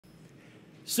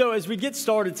So as we get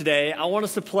started today, I want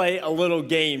us to play a little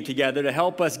game together to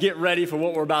help us get ready for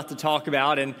what we're about to talk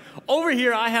about. And over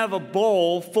here, I have a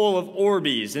bowl full of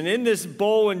Orbeez. And in this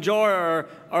bowl and jar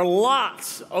are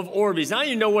lots of Orbeez. I didn't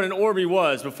even know what an Orby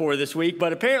was before this week,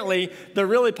 but apparently they're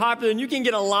really popular, and you can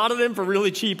get a lot of them for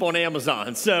really cheap on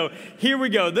Amazon. So here we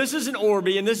go. This is an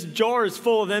Orby, and this jar is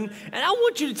full of them. And I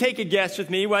want you to take a guess with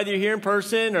me, whether you're here in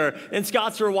person or in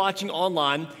Scottsdale watching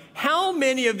online. How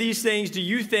many of these things do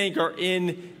you think are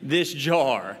in this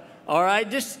jar? All right,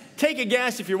 just take a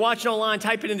guess. If you're watching online,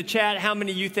 type it in the chat how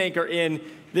many you think are in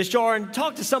this jar, and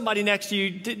talk to somebody next to you.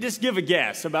 Just give a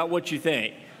guess about what you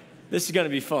think. This is going to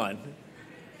be fun.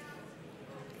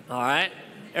 All right,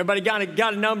 everybody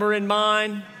got a number in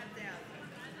mind?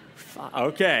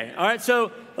 Okay, all right,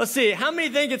 so let's see. How many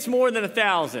think it's more than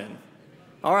 1,000?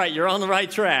 All right, you're on the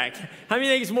right track. How many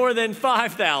think it's more than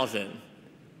 5,000?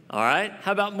 All right,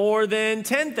 how about more than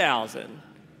 10,000?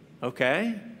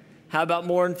 Okay, how about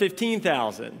more than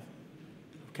 15,000?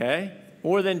 Okay,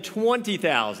 more than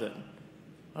 20,000?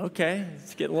 Okay,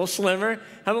 it's getting a little slimmer.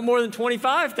 How about more than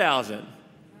 25,000?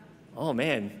 Oh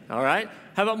man, all right.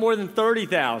 How about more than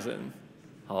 30,000?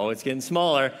 Oh, it's getting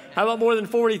smaller. How about more than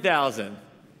 40,000?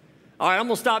 All right, I'm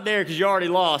gonna stop there because you already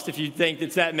lost if you think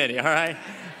it's that many, all right?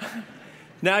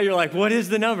 Now you're like, what is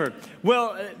the number?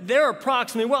 Well, there are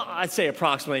approximately, well, I'd say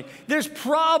approximately, there's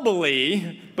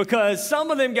probably, because some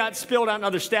of them got spilled out in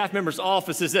other staff members'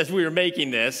 offices as we were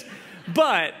making this,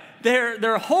 but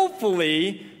there are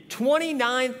hopefully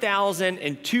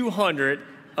 29,200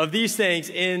 of these things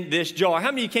in this jar.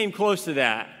 How many of you came close to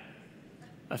that?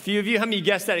 A few of you? How many of you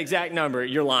guessed that exact number?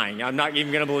 You're lying. I'm not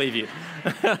even going to believe you.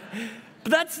 But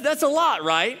that's a lot,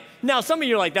 right? Now, some of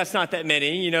you are like, that's not that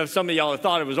many. You know, some of y'all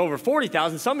thought it was over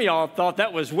 40,000. Some of y'all thought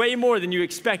that was way more than you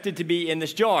expected to be in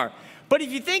this jar. But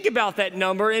if you think about that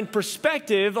number in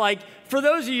perspective, like for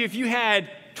those of you, if you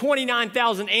had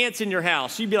 29,000 ants in your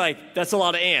house, you'd be like, that's a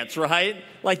lot of ants, right?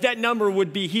 Like that number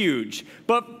would be huge.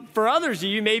 But for others of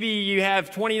you, maybe you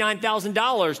have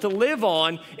 $29,000 to live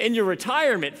on in your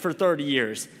retirement for 30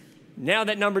 years. Now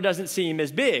that number doesn't seem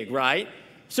as big, right?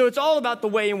 So it's all about the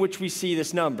way in which we see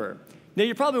this number. Now,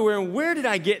 you're probably wondering, where did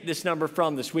I get this number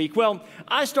from this week? Well,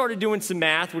 I started doing some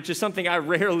math, which is something I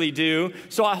rarely do,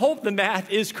 so I hope the math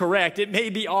is correct. It may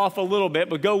be off a little bit,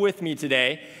 but go with me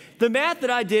today. The math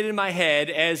that I did in my head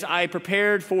as I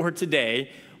prepared for today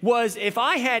was if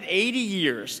I had 80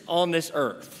 years on this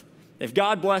earth, if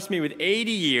God blessed me with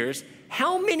 80 years,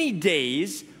 how many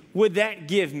days would that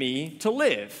give me to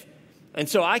live? And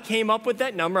so I came up with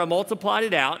that number, I multiplied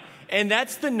it out, and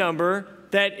that's the number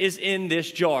that is in this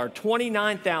jar,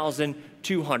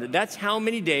 29,200. That's how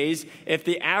many days, if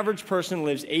the average person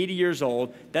lives 80 years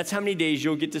old, that's how many days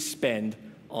you'll get to spend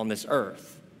on this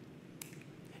earth.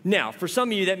 Now, for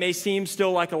some of you, that may seem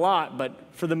still like a lot, but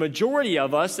for the majority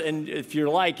of us, and if you're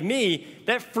like me,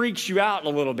 that freaks you out a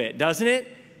little bit, doesn't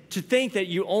it? To think that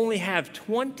you only have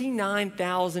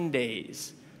 29,000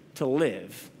 days to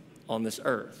live on this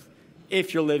earth,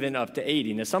 if you're living up to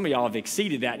 80. Now, some of y'all have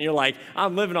exceeded that, and you're like,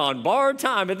 I'm living on borrowed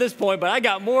time at this point, but I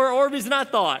got more Orbeez than I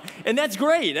thought. And that's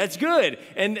great. That's good.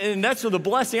 And that's the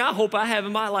blessing I hope I have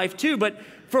in my life too. But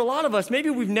for a lot of us, maybe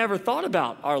we've never thought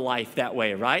about our life that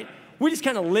way, right? We just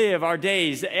kind of live our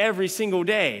days every single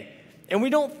day. And we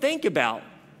don't think about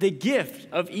the gift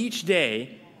of each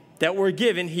day that we're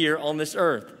given here on this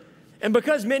earth. And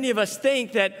because many of us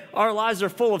think that our lives are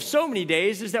full of so many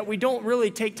days, is that we don't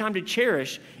really take time to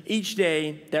cherish each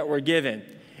day that we're given.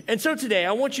 And so today,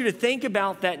 I want you to think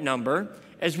about that number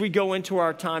as we go into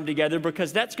our time together,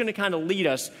 because that's going to kind of lead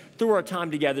us through our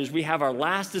time together as we have our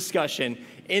last discussion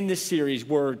in this series,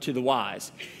 Word to the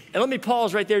Wise. And let me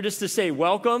pause right there just to say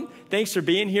welcome. Thanks for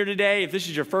being here today. If this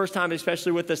is your first time,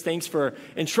 especially with us, thanks for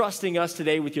entrusting us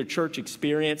today with your church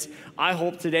experience. I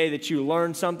hope today that you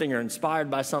learned something or inspired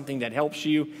by something that helps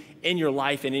you in your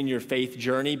life and in your faith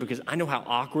journey, because I know how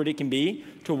awkward it can be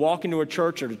to walk into a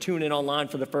church or to tune in online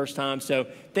for the first time. So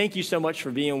thank you so much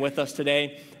for being with us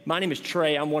today. My name is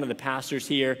Trey. I'm one of the pastors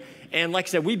here. And like I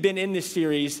said, we've been in this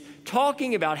series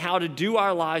talking about how to do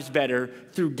our lives better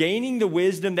through gaining the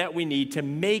wisdom that we need to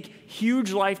make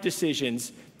huge life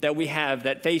decisions that we have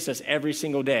that face us every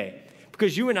single day.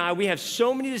 Because you and I, we have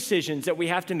so many decisions that we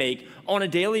have to make on a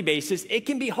daily basis. It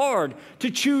can be hard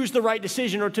to choose the right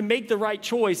decision or to make the right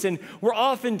choice. And we're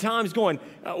oftentimes going,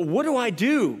 what do I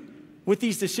do with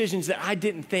these decisions that I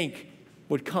didn't think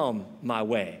would come my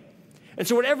way? And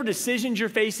so whatever decisions you're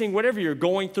facing, whatever you're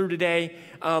going through today,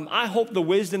 I hope the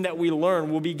wisdom that we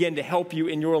learn will begin to help you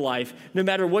in your life, no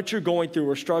matter what you're going through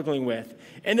or struggling with.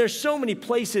 And there's so many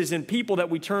places and people that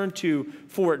we turn to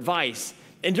for advice.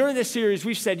 And during this series,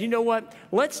 we've said, you know what?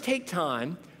 Let's take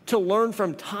time to learn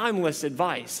from timeless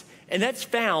advice. And that's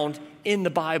found in the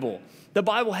Bible. The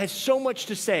Bible has so much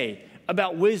to say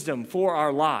about wisdom for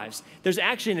our lives. There's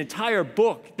actually an entire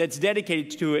book that's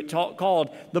dedicated to it called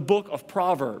the Book of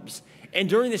Proverbs. And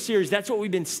during this series, that's what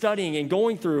we've been studying and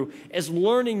going through, is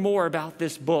learning more about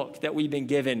this book that we've been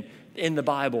given in the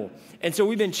Bible. And so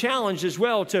we've been challenged as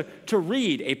well to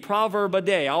read a proverb a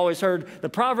day. I always heard the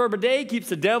proverb a day keeps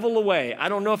the devil away. I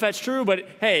don't know if that's true, but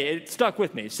hey, it stuck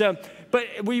with me. But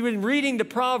we've been reading the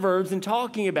Proverbs and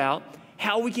talking about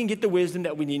how we can get the wisdom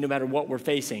that we need no matter what we're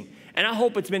facing. And I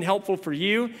hope it's been helpful for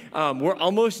you. We're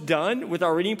almost done with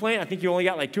our reading plan. I think you only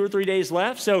got like 2 or 3 days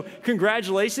left. So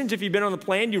congratulations if you've been on the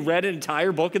plan, you read an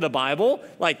entire book of the Bible.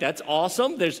 Like, that's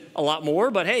awesome. There's a lot more,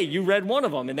 but hey, you read one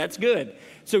of them, and that's good.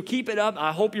 So keep it up.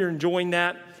 I hope you're enjoying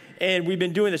that. And we've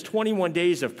been doing this 21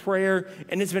 days of prayer,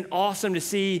 and it's been awesome to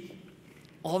see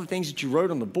all the things that you wrote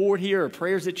on the board here or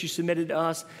prayers that you submitted to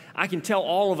us. I can tell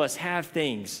all of us have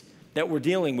things that we're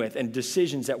dealing with and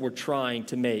decisions that we're trying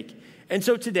to make. And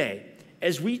so today,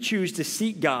 as we choose to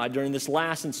seek God during this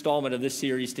last installment of this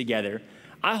series together,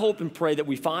 I hope and pray that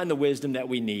we find the wisdom that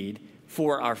we need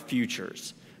for our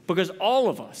futures. Because all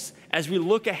of us, as we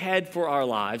look ahead for our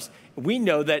lives, we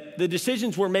know that the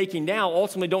decisions we're making now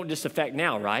ultimately don't just affect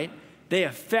now, right? They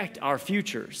affect our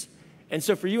futures. And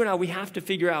so for you and I, we have to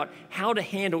figure out how to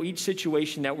handle each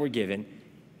situation that we're given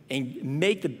and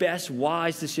make the best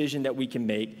wise decision that we can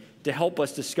make to help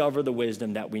us discover the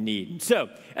wisdom that we need. So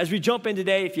as we jump in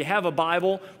today, if you have a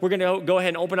Bible, we're going to go ahead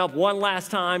and open up one last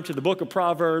time to the book of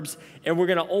Proverbs, and we're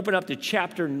going to open up to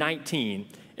chapter 19,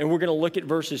 and we're going to look at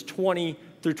verses 20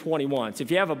 through 21. So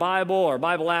if you have a Bible or a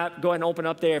Bible app, go ahead and open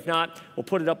up there. If not, we'll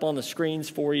put it up on the screens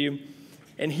for you.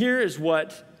 And here is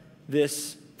what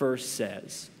this verse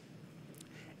says.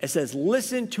 It says,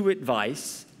 "Listen to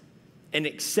advice and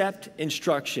accept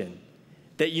instruction,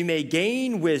 that you may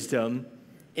gain wisdom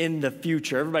in the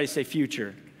future." Everybody say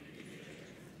future.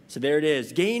 So there it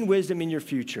is. Gain wisdom in your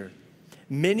future.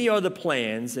 "Many are the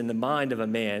plans in the mind of a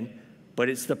man, but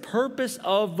it's the purpose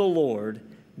of the Lord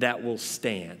that will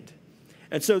stand."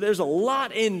 And so there's a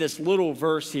lot in this little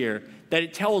verse here that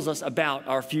it tells us about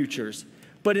our futures.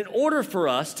 But in order for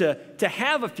us to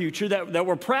have a future that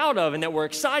we're proud of and that we're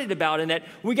excited about and that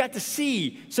we got to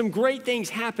see some great things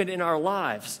happen in our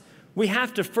lives, we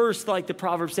have to first, like the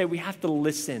Proverbs say, we have to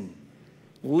listen.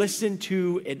 Listen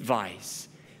to advice.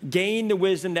 Gain the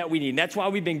wisdom that we need. And that's why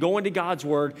we've been going to God's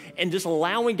word and just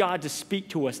allowing God to speak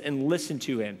to us and listen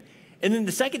to him. And then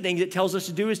the second thing it tells us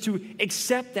to do is to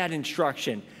accept that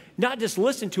instruction. Not just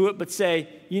listen to it, but say,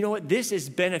 you know what, this is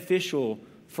beneficial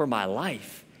for my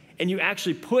life. And you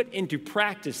actually put into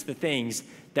practice the things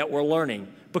that we're learning.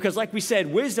 Because like we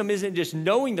said, wisdom isn't just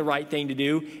knowing the right thing to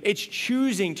do, it's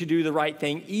choosing to do the right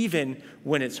thing even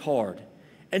when it's hard.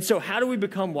 And so how do we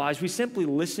become wise? We simply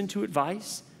listen to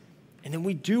advice, and then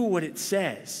we do what it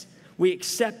says. We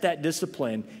accept that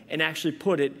discipline and actually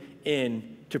put it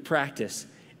into practice.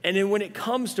 And then when it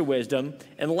comes to wisdom,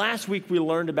 and last week we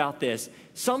learned about this,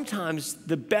 sometimes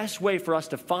the best way for us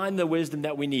to find the wisdom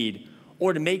that we need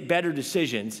or to make better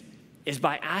decisions is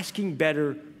by asking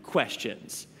better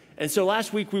questions. And so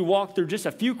last week we walked through just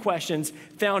a few questions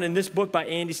found in this book by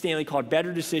Andy Stanley called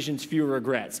Better Decisions, Fewer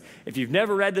Regrets. If you've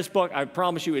never read this book, I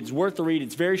promise you it's worth the read.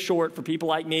 It's very short for people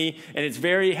like me, and it's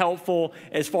very helpful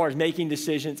as far as making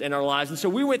decisions in our lives. And so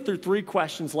we went through 3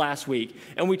 questions last week,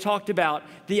 and we talked about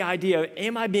the idea,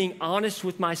 am I being honest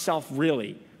with myself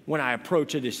really when I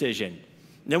approach a decision?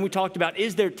 And then we talked about,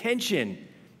 is there tension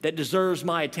that deserves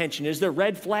my attention? Is there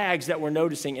red flags that we're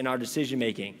noticing in our decision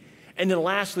making? And then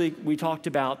lastly, we talked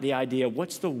about the idea,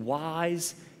 what's the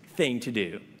wise thing to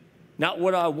do? Not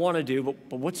what I want to do,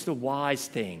 but what's the wise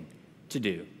thing to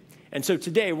do? And so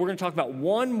today we're going to talk about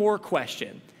one more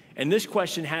question. And this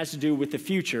question has to do with the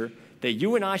future that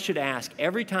you and I should ask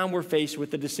every time we're faced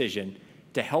with a decision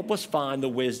to help us find the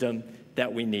wisdom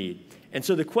that we need. And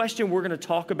so the question we're going to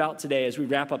talk about today as we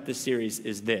wrap up this series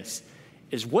is this,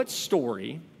 is what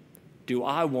story do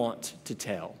I want to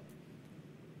tell?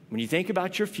 When you think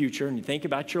about your future and you think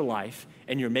about your life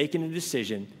and you're making a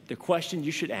decision, the question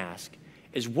you should ask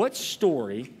is, what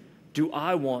story do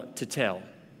I want to tell?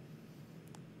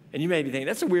 And you may be thinking,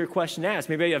 that's a weird question to ask.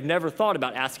 Maybe I've never thought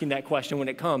about asking that question when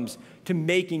it comes to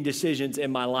making decisions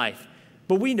in my life.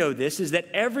 But we know this, is that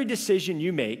every decision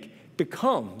you make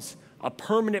becomes a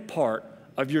permanent part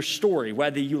of your story,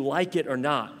 whether you like it or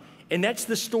not. And that's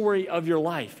the story of your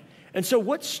life. And so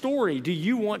what story do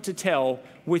you want to tell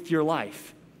with your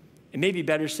life? And maybe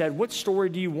better said, what story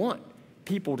do you want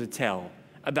people to tell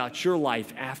about your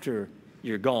life after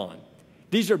you're gone?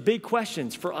 These are big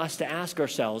questions for us to ask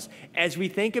ourselves as we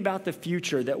think about the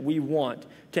future that we want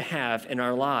to have in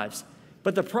our lives.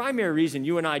 But the primary reason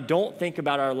you and I don't think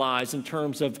about our lives in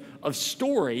terms of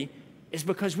story is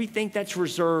because we think that's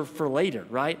reserved for later,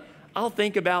 right? I'll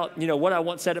think about, what I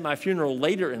once said at my funeral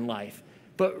later in life.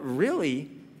 But really,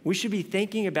 we should be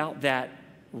thinking about that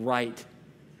right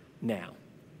now.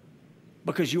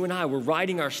 Because you and I, we're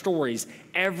writing our stories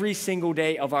every single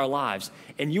day of our lives.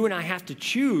 And you and I have to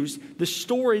choose the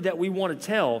story that we want to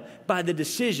tell by the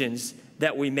decisions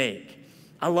that we make.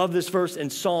 I love this verse in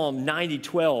Psalm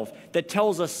 90:12 that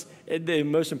tells us the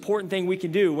most important thing we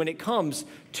can do when it comes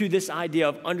to this idea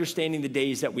of understanding the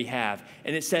days that we have.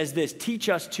 And it says this: teach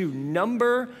us to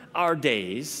number our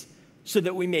days so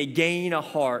that we may gain a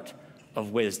heart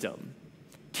of wisdom.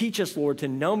 Teach us, Lord, to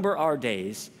number our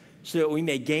days so that we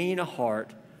may gain a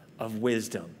heart of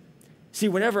wisdom. See,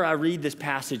 whenever I read this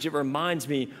passage, it reminds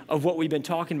me of what we've been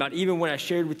talking about, even when I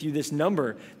shared with you this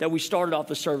number that we started off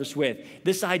the service with.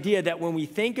 This idea that when we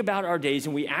think about our days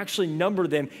and we actually number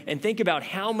them and think about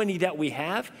how many that we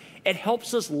have, it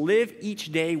helps us live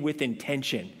each day with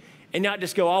intention. And not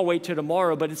just go, I'll wait till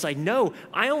tomorrow, but it's like, no,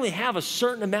 I only have a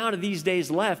certain amount of these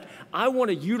days left. I want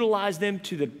to utilize them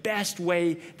to the best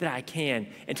way that I can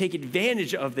and take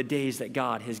advantage of the days that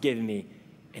God has given me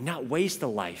and not waste the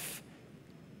life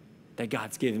that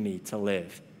God's given me to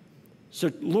live.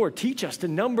 So, Lord, teach us to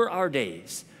number our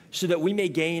days so that we may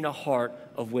gain a heart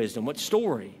of wisdom. What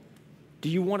story do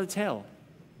you want to tell?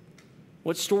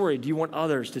 What story do you want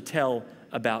others to tell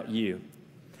about you?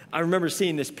 I remember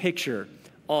seeing this picture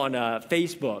on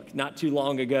Facebook not too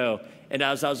long ago, and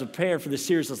as I was preparing for the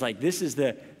series, I was like, this is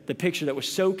the picture that was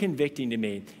so convicting to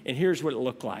me, and here's what it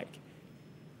looked like.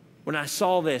 When I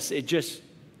saw this, it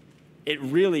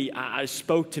really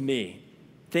spoke to me,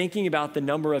 thinking about the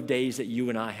number of days that you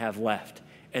and I have left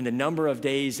and the number of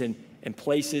days and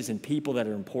places and people that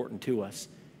are important to us.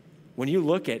 When you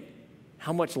look at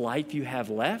how much life you have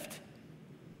left,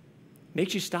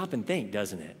 makes you stop and think,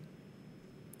 doesn't it?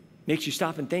 Makes you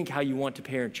stop and think how you want to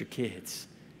parent your kids.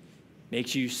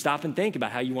 Makes you stop and think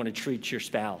about how you want to treat your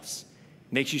spouse.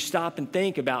 Makes you stop and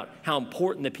think about how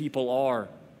important the people are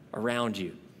around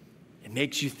you. It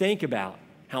makes you think about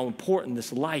how important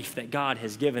this life that God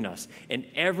has given us, and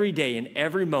every day and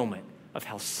every moment of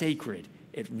how sacred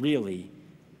it really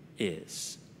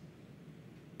is.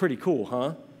 Pretty cool,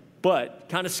 huh? But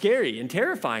kind of scary and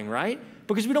terrifying, right?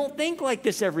 Because we don't think like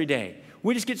this every day.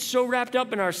 We just get so wrapped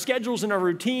up in our schedules and our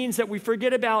routines that we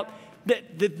forget about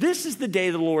that this is the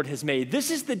day the Lord has made.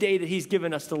 This is the day that He's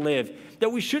given us to live,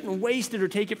 that we shouldn't waste it or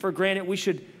take it for granted. We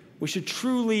should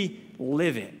truly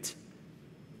live it.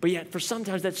 But yet, for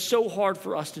sometimes that's so hard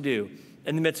for us to do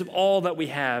in the midst of all that we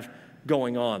have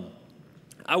going on.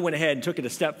 I went ahead and took it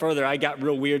a step further. I got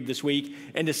real weird this week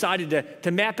and decided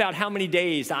to map out how many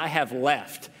days I have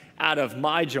left out of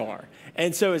my jar.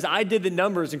 And so as I did the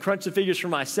numbers and crunched the figures for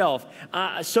myself,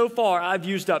 so far I've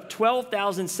used up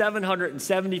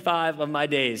 12,775 of my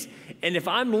days. And if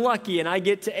I'm lucky and I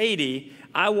get to 80,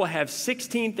 I will have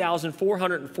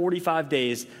 16,445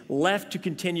 days left to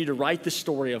continue to write the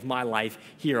story of my life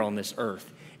here on this earth.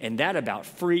 And that about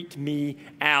freaked me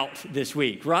out this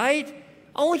week, right?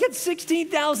 I only got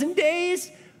 16,000 days.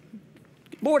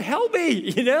 Lord, help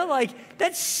me,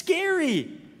 that's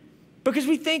scary. Because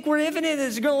we think we're infinite,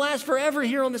 it's going to last forever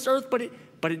here on this earth, but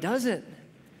it doesn't.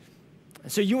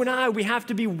 So you and I, we have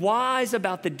to be wise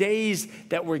about the days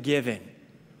that we're given.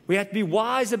 We have to be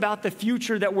wise about the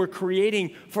future that we're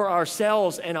creating for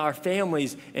ourselves and our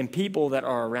families and people that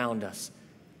are around us.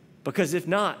 Because if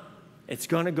not, it's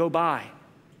going to go by.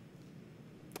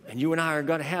 And you and I are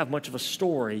going to have much of a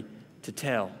story to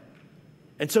tell.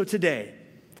 And so today,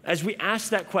 as we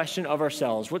ask that question of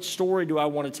ourselves, what story do I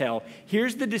want to tell?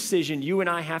 Here's the decision you and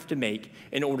I have to make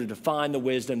in order to find the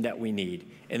wisdom that we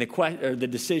need. And the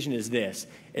decision is this,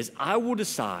 is I will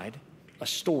decide a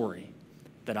story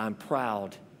that I'm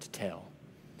proud to tell.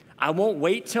 I won't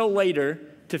wait till later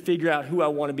to figure out who I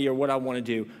want to be or what I want to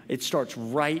do. It starts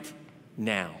right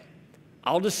now.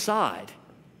 I'll decide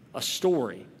a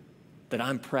story that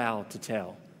I'm proud to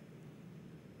tell.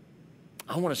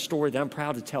 I want a story that I'm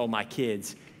proud to tell my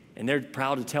kids, and they're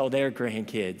proud to tell their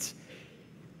grandkids.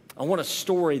 I want a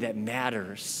story that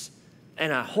matters,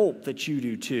 and I hope that you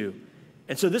do too.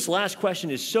 And so this last question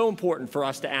is so important for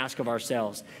us to ask of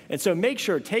ourselves. And so make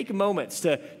sure, take moments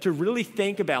to really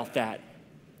think about that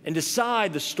and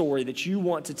decide the story that you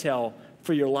want to tell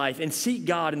for your life and seek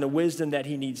God in the wisdom that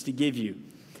He needs to give you.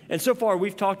 And so far,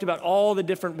 we've talked about all the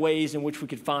different ways in which we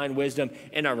could find wisdom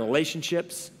in our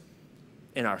relationships,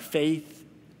 in our faith,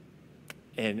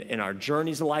 in our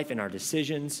journeys of life, in our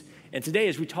decisions. And today,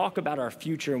 as we talk about our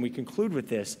future and we conclude with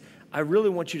this, I really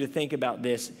want you to think about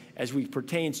this as we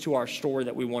pertains to our story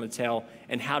that we want to tell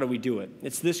and how do we do it.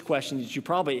 It's this question that you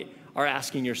probably are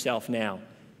asking yourself now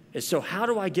is, so how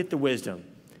do I get the wisdom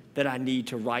that I need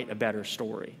to write a better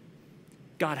story?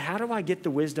 God, how do I get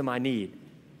the wisdom I need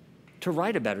to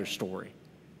write a better story?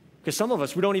 Because some of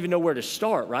us, we don't even know where to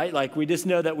start, right? Like we just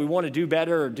know that we want to do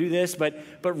better or do this, but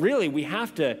really we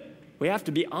have to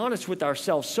be honest with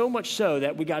ourselves, so much so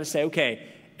that we got to say, okay,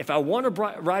 if I want to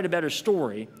write a better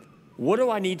story, what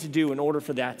do I need to do in order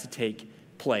for that to take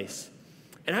place?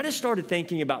 And I just started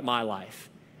thinking about my life.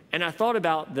 And I thought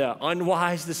about the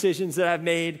unwise decisions that I've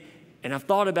made, and I've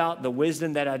thought about the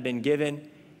wisdom that I've been given.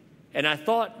 And I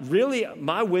thought, really,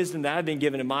 my wisdom that I've been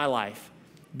given in my life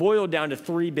boiled down to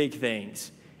three big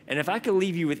things. And if I could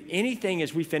leave you with anything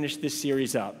as we finish this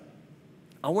series up,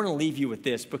 I want to leave you with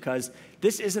this, because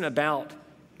this isn't about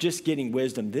just getting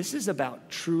wisdom. This is about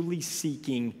truly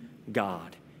seeking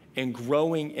God and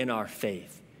growing in our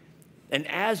faith. And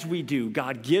as we do,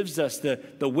 God gives us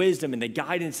the wisdom and the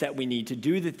guidance that we need to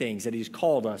do the things that he's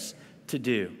called us to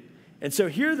do. And so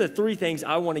here are the three things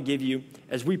I want to give you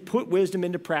as we put wisdom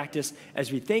into practice,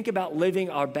 as we think about living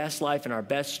our best life and our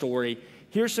best story.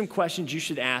 Here's some questions you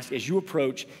should ask as you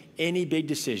approach any big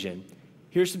decision.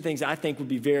 Here's some things I think would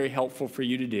be very helpful for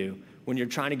you to do when you're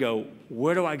trying to go,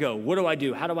 where do I go? What do I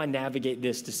do? How do I navigate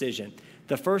this decision?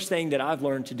 The first thing that I've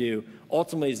learned to do,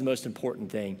 ultimately is the most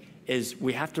important thing, is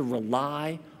we have to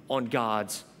rely on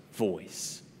God's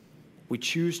voice. We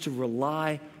choose to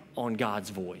rely on God's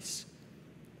voice.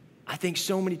 I think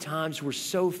so many times we're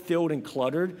so filled and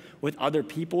cluttered with other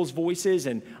people's voices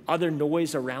and other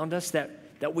noise around us that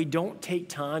we don't take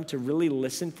time to really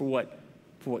listen for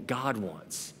what God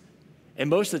wants. And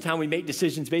most of the time we make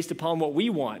decisions based upon what we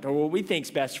want or what we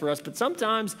think's best for us, but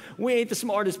sometimes we ain't the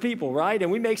smartest people, right? And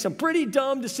we make some pretty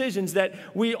dumb decisions that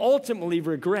we ultimately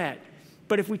regret.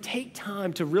 But if we take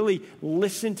time to really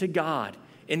listen to God,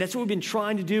 and that's what we've been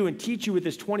trying to do and teach you with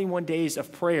this 21 days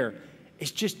of prayer,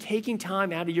 it's just taking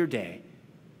time out of your day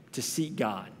to seek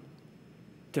God,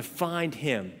 to find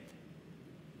him,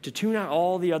 to tune out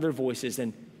all the other voices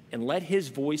and let his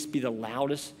voice be the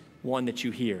loudest one that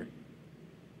you hear.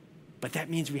 But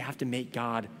that means we have to make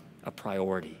God a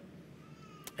priority.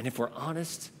 And if we're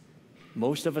honest,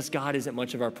 most of us, God isn't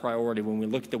much of our priority when we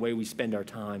look at the way we spend our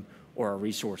time or our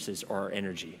resources or our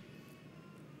energy.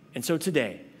 And so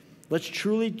today, let's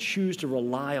truly choose to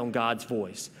rely on God's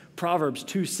voice. Proverbs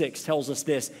 2:6 tells us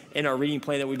this in our reading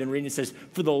plan that we've been reading. It says,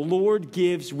 "For the Lord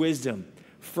gives wisdom.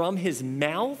 From his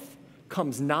mouth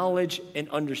comes knowledge and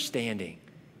understanding."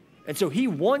 And so he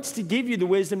wants to give you the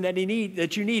wisdom that you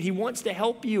need. He wants to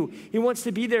help you. He wants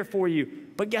to be there for you.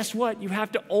 But guess what? You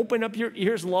have to open up your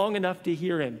ears long enough to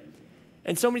hear him.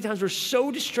 And so many times we're so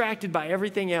distracted by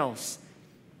everything else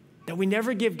that we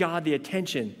never give God the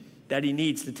attention that he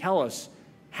needs to tell us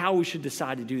how we should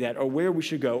decide to do that, or where we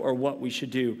should go, or what we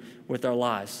should do with our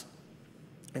lives.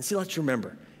 And see, let's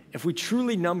remember, if we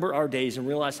truly number our days and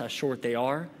realize how short they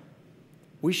are,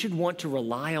 we should want to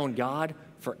rely on God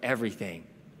for everything,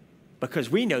 because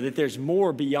we know that there's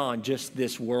more beyond just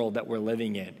this world that we're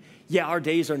living in. Yeah, our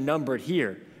days are numbered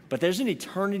here, but there's an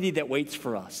eternity that waits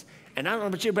for us. And I don't know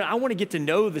about you, but I want to get to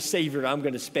know the Savior I'm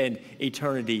going to spend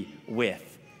eternity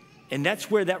with. And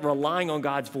that's where that relying on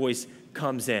God's voice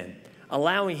comes in,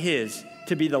 allowing his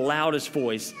to be the loudest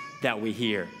voice that we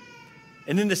hear.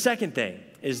 And then the second thing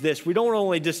is this: we don't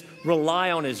only just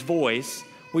rely on his voice,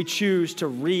 we choose to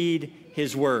read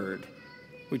his word.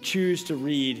 We choose to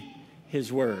read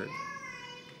his word.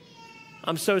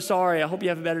 I'm so sorry. I hope you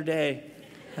have a better day.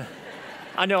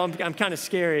 I know I'm kind of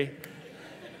scary.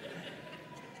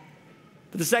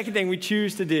 But the second thing we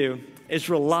choose to do is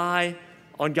rely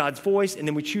on God's voice, and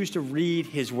then we choose to read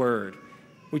his word.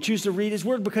 We choose to read his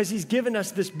word because he's given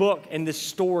us this book and this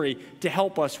story to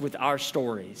help us with our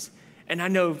stories. And I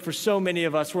know for so many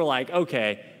of us, we're like,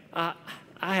 okay, I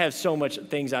have so much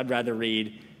things I'd rather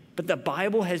read. But the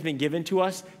Bible has been given to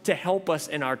us to help us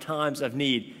in our times of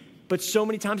need. But so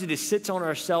many times it just sits on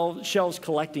our shelves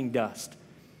collecting dust.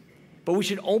 But we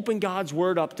should open God's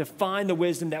word up to find the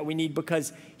wisdom that we need,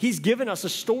 because he's given us a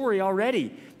story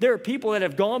already. There are people that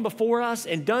have gone before us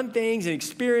and done things and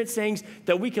experienced things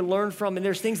that we can learn from. And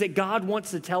there's things that God wants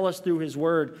to tell us through his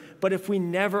word. But if we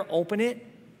never open it,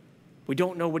 we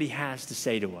don't know what he has to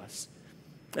say to us.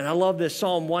 And I love this.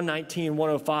 Psalm 119,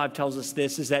 105 tells us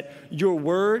this, is that your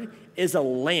word is a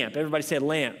lamp. Everybody say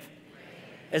lamp.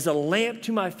 As a lamp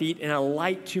to my feet and a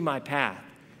light to my path.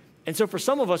 And so for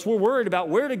some of us, we're worried about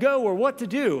where to go or what to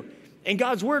do. And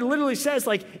God's word literally says,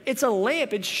 like, it's a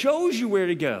lamp. It shows you where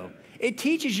to go. It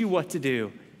teaches you what to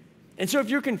do. And so if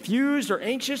you're confused or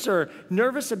anxious or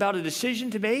nervous about a decision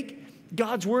to make,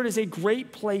 God's word is a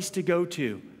great place to go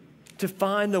to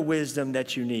find the wisdom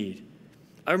that you need.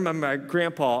 I remember my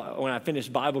grandpa, when I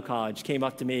finished Bible college, came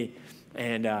up to me,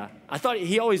 and I thought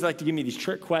he always liked to give me these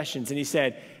trick questions. And he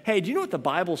said, hey, do you know what the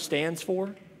Bible stands for?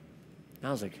 And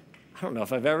I was like, I don't know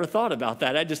if I've ever thought about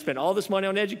that. I just spent all this money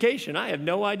on education. I have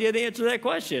no idea the answer to that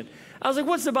question. I was like,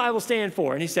 what's the Bible stand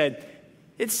for? And he said,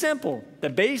 it's simple, the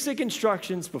basic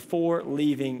instructions before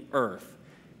leaving earth.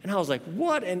 And I was like,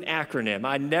 what an acronym.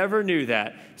 I never knew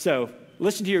that. So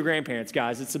listen to your grandparents,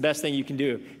 guys. It's the best thing you can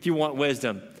do if you want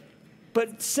wisdom.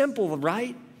 But simple,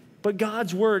 right? But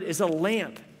God's word is a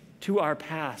lamp to our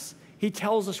paths. He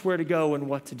tells us where to go and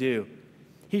what to do.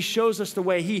 He shows us the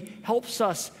way. He helps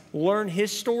us learn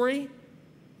his story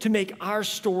to make our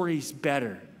stories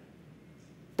better.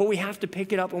 But we have to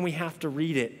pick it up and we have to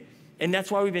read it. And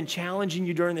that's why we've been challenging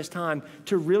you during this time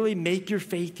to really make your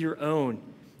faith your own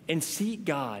and seek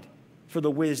God for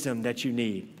the wisdom that you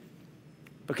need.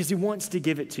 Because he wants to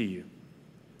give it to you.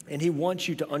 And he wants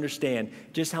you to understand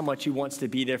just how much he wants to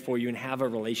be there for you and have a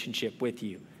relationship with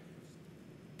you.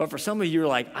 But for some of you, you're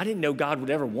like, I didn't know God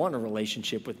would ever want a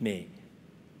relationship with me.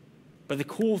 But the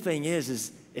cool thing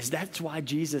is that's why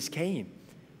Jesus came,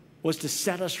 was to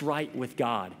set us right with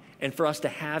God and for us to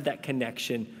have that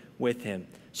connection with him.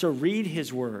 So read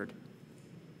his word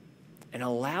and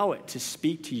allow it to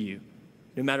speak to you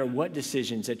no matter what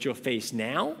decisions that you'll face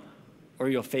now or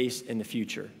you'll face in the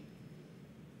future.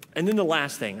 And then the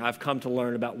last thing I've come to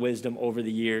learn about wisdom over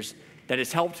the years that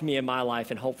has helped me in my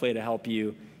life and hopefully to help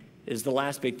you is the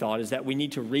last big thought, is that we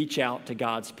need to reach out to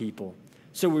God's people.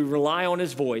 So we rely on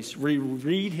his voice, we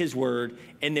read his word,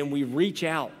 and then we reach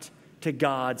out to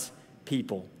God's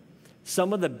people.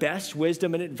 Some of the best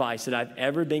wisdom and advice that I've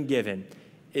ever been given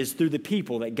is through the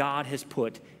people that God has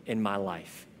put in my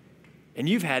life. And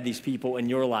you've had these people in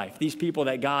your life, these people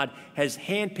that God has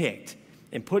handpicked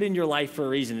and put in your life for a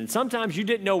reason. And sometimes you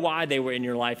didn't know why they were in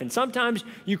your life. And sometimes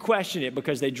you question it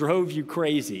because they drove you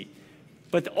crazy.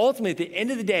 But ultimately, at the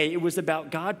end of the day, it was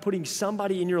about God putting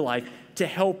somebody in your life to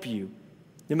help you,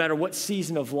 no matter what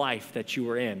season of life that you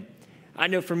were in. I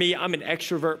know for me, I'm an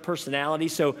extrovert personality,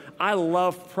 so I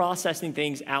love processing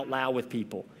things out loud with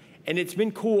people. And it's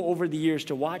been cool over the years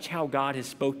to watch how God has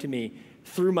spoke to me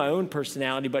through my own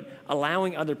personality, but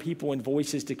allowing other people and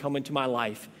voices to come into my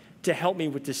life to help me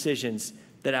with decisions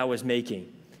that I was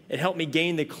making. It helped me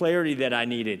gain the clarity that I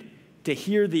needed to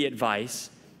hear the advice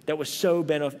that was so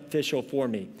beneficial for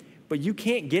me. But you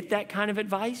can't get that kind of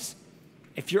advice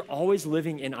if you're always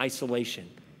living in isolation.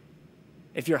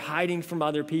 If you're hiding from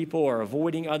other people or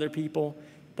avoiding other people.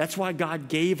 That's why God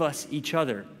gave us each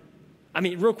other. I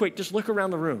mean, real quick, just look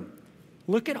around the room.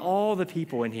 Look at all the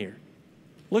people in here.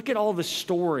 Look at all the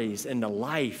stories and the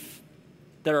life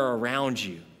that are around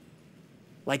you.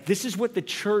 Like, this is what the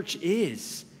church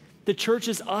is. The church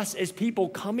is us as people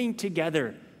coming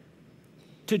together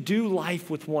to do life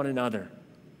with one another.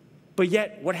 But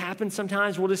yet, what happens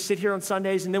sometimes, we'll just sit here on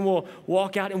Sundays and then we'll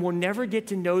walk out and we'll never get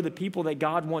to know the people that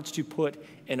God wants to put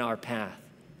in our path.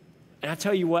 And I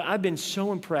tell you what, I've been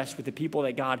so impressed with the people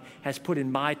that God has put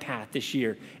in my path this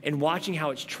year and watching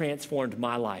how it's transformed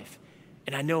my life.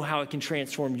 And I know how it can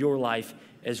transform your life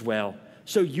as well.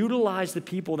 So utilize the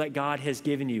people that God has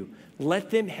given you. Let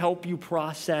them help you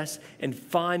process and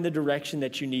find the direction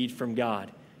that you need from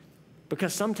God.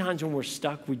 Because sometimes when we're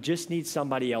stuck, we just need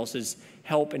somebody else's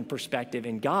help and perspective.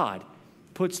 And God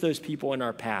puts those people in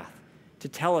our path to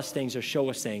tell us things or show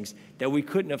us things that we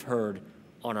couldn't have heard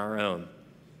on our own.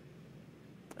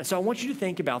 And so I want you to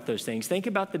think about those things. Think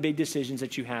about the big decisions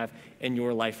that you have in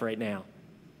your life right now.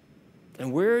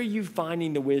 And where are you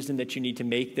finding the wisdom that you need to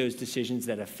make those decisions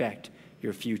that affect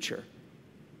your future?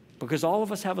 Because all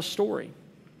of us have a story.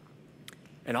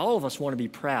 And all of us want to be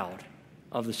proud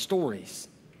of the stories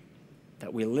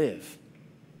that we live.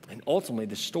 And ultimately,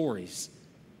 the stories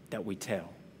that we tell.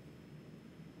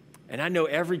 And I know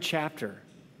every chapter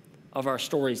of our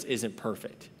stories isn't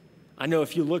perfect. I know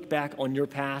if you look back on your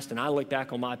past and I look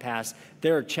back on my past,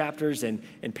 there are chapters and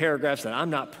paragraphs that I'm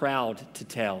not proud to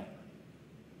tell.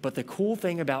 But the cool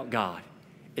thing about God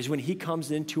is when he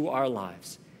comes into our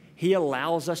lives, he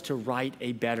allows us to write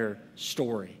a better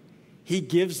story. He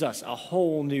gives us a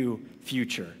whole new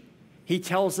future. He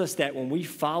tells us that when we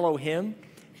follow him,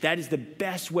 that is the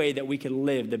best way that we can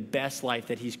live the best life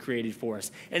that he's created for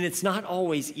us. And it's not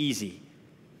always easy,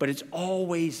 but it's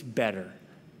always better.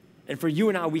 And for you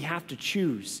and I, we have to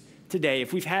choose today.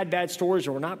 If we've had bad stories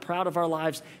or we're not proud of our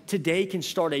lives, today can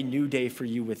start a new day for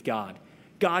you with God.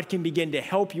 God can begin to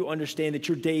help you understand that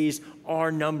your days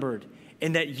are numbered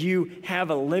and that you have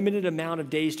a limited amount of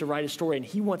days to write a story, and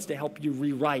he wants to help you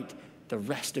rewrite the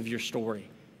rest of your story.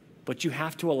 But you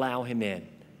have to allow him in.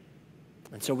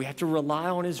 And so we have to rely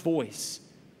on his voice.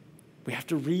 We have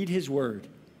to read his word.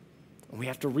 And we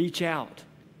have to reach out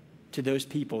to those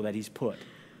people that he's put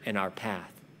in our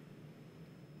path.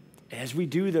 And as we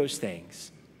do those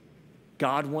things,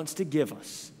 God wants to give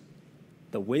us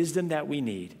the wisdom that we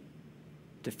need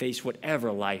to face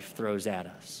whatever life throws at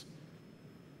us.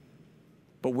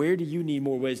 But where do you need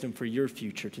more wisdom for your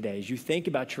future today as you think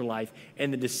about your life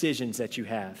and the decisions that you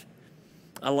have?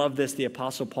 I love this, the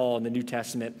Apostle Paul in the New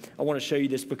Testament. I want to show you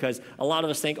this because a lot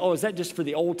of us think, oh, is that just for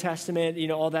the Old Testament,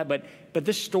 all that? But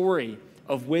this story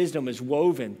of wisdom is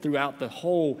woven throughout the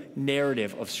whole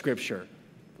narrative of Scripture.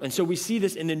 And so we see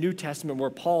this in the New Testament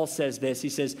where Paul says this. He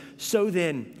says, so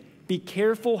then, be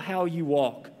careful how you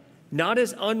walk, not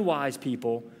as unwise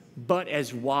people, but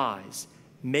as wise,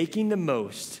 making the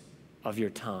most of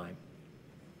your time.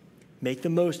 Make the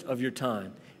most of your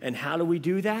time. And how do we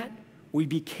do that? We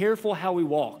be careful how we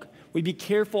walk. We be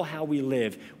careful how we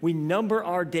live. We number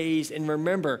our days and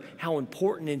remember how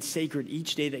important and sacred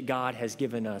each day that God has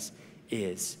given us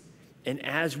is. And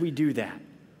as we do that,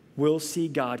 we'll see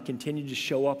God continue to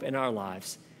show up in our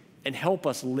lives and help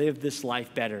us live this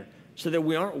life better so that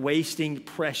we aren't wasting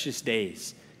precious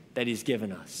days that he's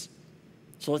given us.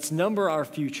 So let's number our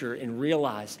future and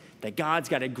realize that God's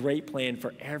got a great plan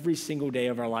for every single day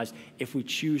of our lives if we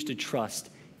choose to trust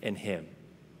in him.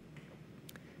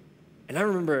 And I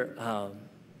remember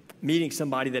meeting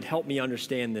somebody that helped me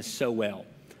understand this so well.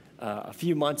 A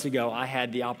few months ago, I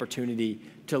had the opportunity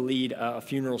to lead a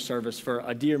funeral service for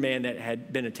a dear man that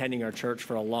had been attending our church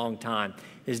for a long time.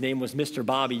 His name was Mr.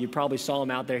 Bobby. You probably saw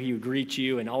him out there. He would greet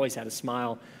you and always had a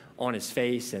smile on his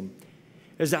face. And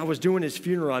as I was doing his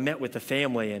funeral, I met with the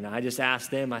family, and I just asked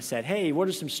them, I said, hey, what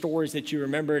are some stories that you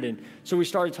remembered? And so we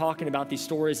started talking about these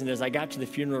stories, and as I got to the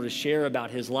funeral to share about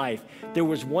his life, there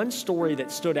was one story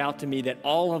that stood out to me that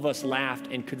all of us laughed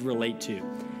and could relate to.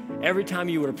 Every time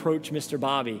you would approach Mr.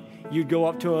 Bobby, you'd go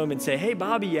up to him and say, hey,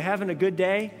 Bobby, you having a good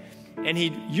day? And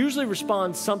he'd usually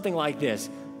respond something like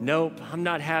this, nope, I'm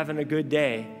not having a good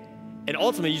day. And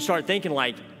ultimately, you start thinking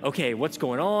like, okay, what's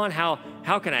going on? How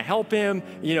can I help him?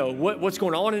 What's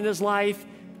going on in his life?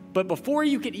 But before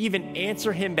you could even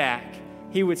answer him back,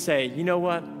 he would say, you know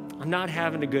what? I'm not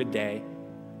having a good day.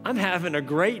 I'm having a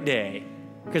great day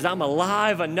because I'm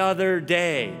alive another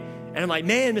day. And I'm like,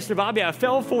 man, Mr. Bobby, I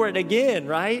fell for it again,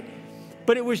 right?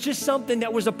 But it was just something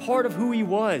that was a part of who he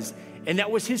was. And that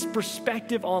was his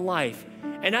perspective on life.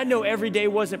 And I know every day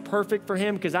wasn't perfect for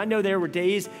him because I know there were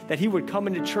days that he would come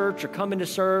into church or come in to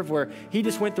serve where he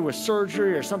just went through a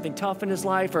surgery or something tough in his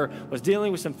life or was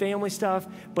dealing with some family stuff.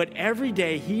 But every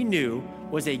day he knew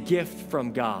was a gift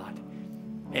from God.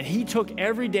 And he took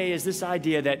every day as this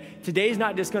idea that today's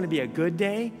not just going to be a good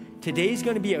day. Today's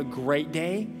going to be a great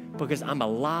day because I'm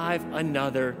alive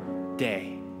another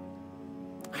day.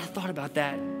 I thought about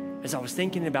that as I was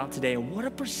thinking about today, and what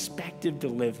a perspective to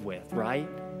live with, right?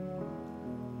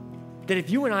 That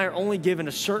if you and I are only given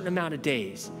a certain amount of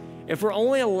days, if we're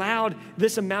only allowed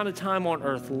this amount of time on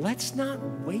earth, let's not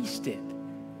waste it.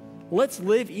 Let's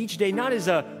live each day not as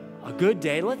a good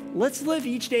day. Let's live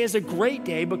each day as a great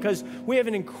day because we have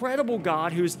an incredible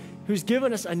God who's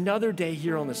given us another day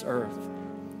here on this earth.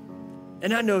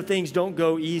 And I know things don't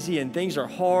go easy and things are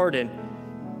hard and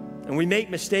we make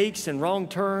mistakes and wrong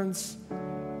turns.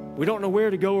 We don't know where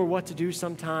to go or what to do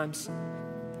sometimes.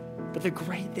 But the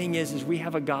great thing is we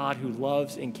have a God who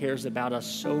loves and cares about us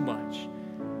so much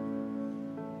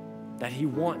that he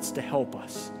wants to help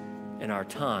us in our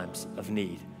times of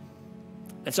need.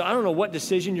 And so I don't know what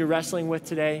decision you're wrestling with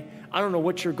today. I don't know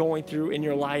what you're going through in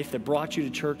your life that brought you to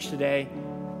church today.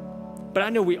 But I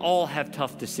know we all have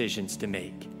tough decisions to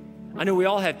make. I know we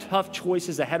all have tough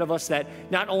choices ahead of us that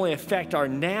not only affect our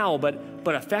now, but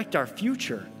affect our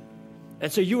future.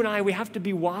 And so you and I, we have to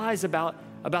be wise about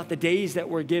the days that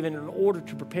we're given in order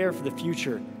to prepare for the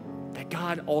future that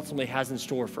God ultimately has in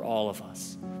store for all of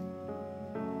us.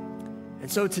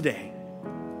 And so today,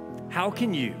 how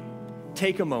can you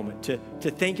take a moment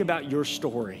to think about your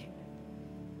story?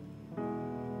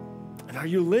 And are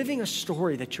you living a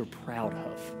story that you're proud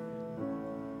of?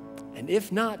 And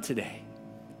if not today,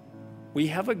 we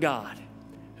have a God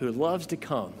who loves to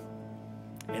come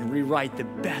and rewrite the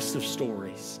best of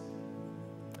stories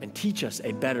and teach us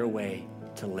a better way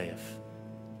to live.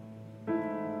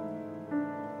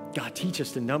 God, teach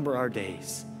us to number our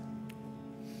days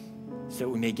so that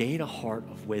we may gain a heart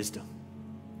of wisdom.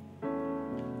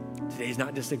 Today's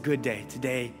not just a good day.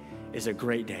 Today is a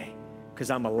great day because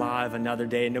I'm alive another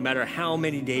day. And no matter how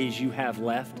many days you have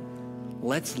left,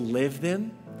 let's live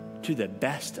them to the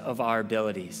best of our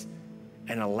abilities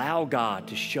and allow God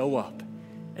to show up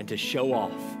and to show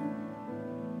off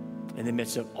in the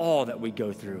midst of all that we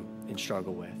go through and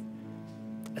struggle with.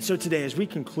 And so today, as we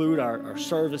conclude our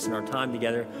service and our time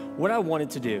together, what I wanted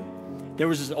to do, there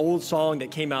was this old song that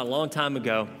came out a long time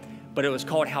ago, but it was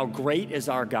called How Great Is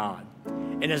Our God.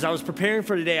 And as I was preparing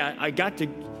for today, I got to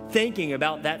thinking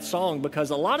about that song because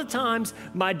a lot of times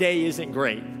my day isn't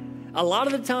great. A lot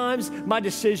of the times my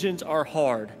decisions are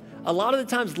hard. A lot of the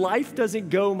times life doesn't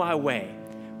go my way.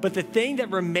 But the thing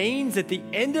that remains at the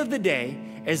end of the day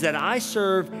is that I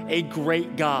serve a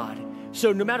great God.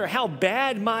 So no matter how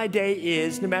bad my day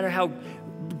is, no matter how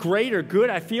great or good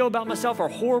I feel about myself or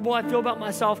horrible I feel about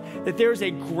myself, that there's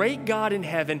a great God in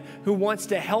heaven who wants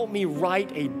to help me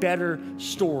write a better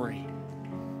story.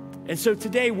 And so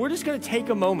today we're just going to take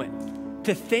a moment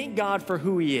to thank God for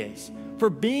who he is, for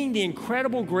being the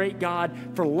incredible great God,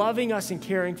 for loving us and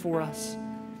caring for us.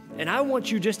 And I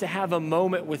want you just to have a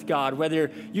moment with God, whether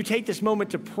you take this moment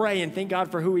to pray and thank God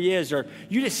for who he is, or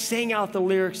you just sing out the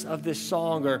lyrics of this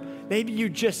song, or maybe you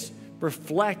just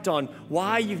reflect on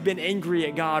why you've been angry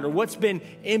at God or what's been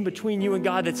in between you and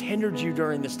God that's hindered you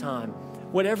during this time.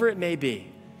 Whatever it may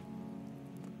be,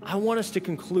 I want us to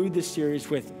conclude this series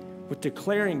with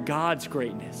declaring God's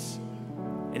greatness.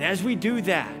 And as we do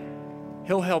that,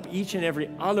 he'll help each and every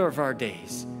other of our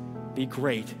days be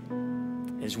great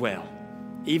as well.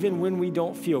 Even when we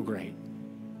don't feel great,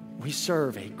 we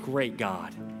serve a great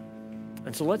God.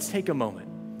 And so let's take a moment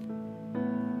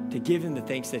to give him the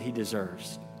thanks that he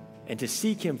deserves and to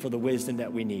seek him for the wisdom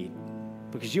that we need.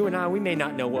 Because you and I, we may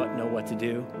not know what to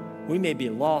do. We may be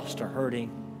lost or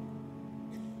hurting,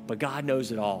 but God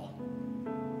knows it all.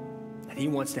 And he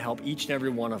wants to help each and every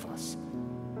one of us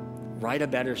write a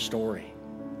better story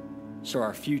so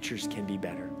our futures can be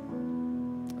better.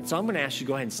 And so I'm going to ask you to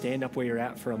go ahead and stand up where you're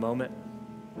at for a moment.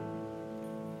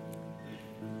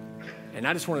 And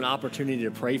I just want an opportunity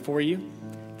to pray for you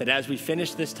that as we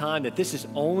finish this time, that this is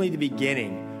only the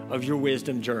beginning of your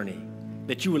wisdom journey,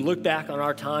 that you would look back on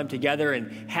our time together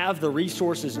and have the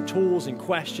resources and tools and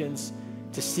questions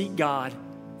to seek God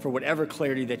for whatever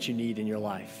clarity that you need in your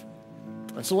life.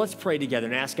 And so let's pray together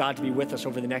and ask God to be with us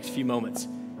over the next few moments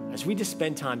as we just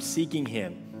spend time seeking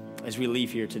him as we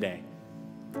leave here today.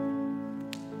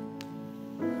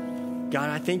 God,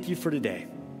 I thank you for today.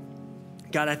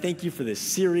 God, I thank you for this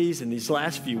series and these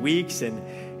last few weeks. And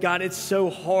God, it's so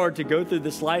hard to go through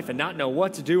this life and not know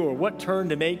what to do or what turn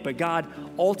to make. But God,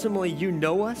 ultimately, you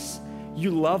know us,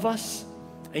 you love us,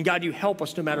 and God, you help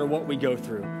us no matter what we go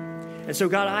through. And so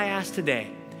God, I ask today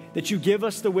that you give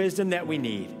us the wisdom that we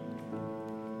need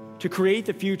to create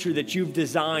the future that you've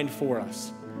designed for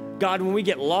us. God, when we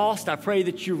get lost, I pray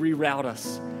that you reroute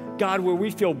us. God, where we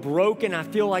feel broken, I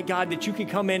feel like, God, that you could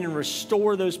come in and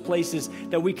restore those places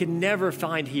that we could never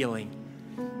find healing.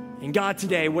 And God,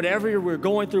 today, whatever we're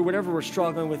going through, whatever we're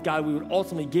struggling with, God, we would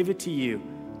ultimately give it to you.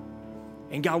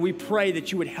 And God, we pray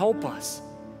that you would help us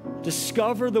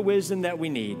discover the wisdom that we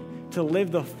need to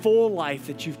live the full life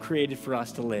that you've created for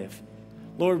us to live.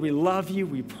 Lord, we love you,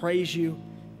 we praise you,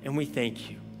 and we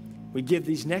thank you. We give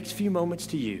these next few moments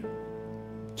to you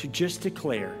to just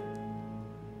declare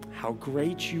how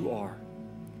great you are.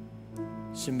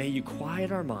 So may you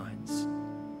quiet our minds,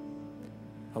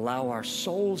 allow our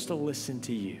souls to listen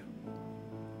to you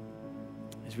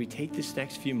as we take this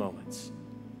next few moments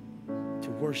to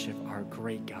worship our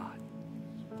great God.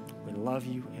 We love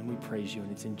you and we praise you,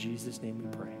 and it's in Jesus' name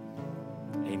we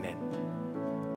pray. Amen.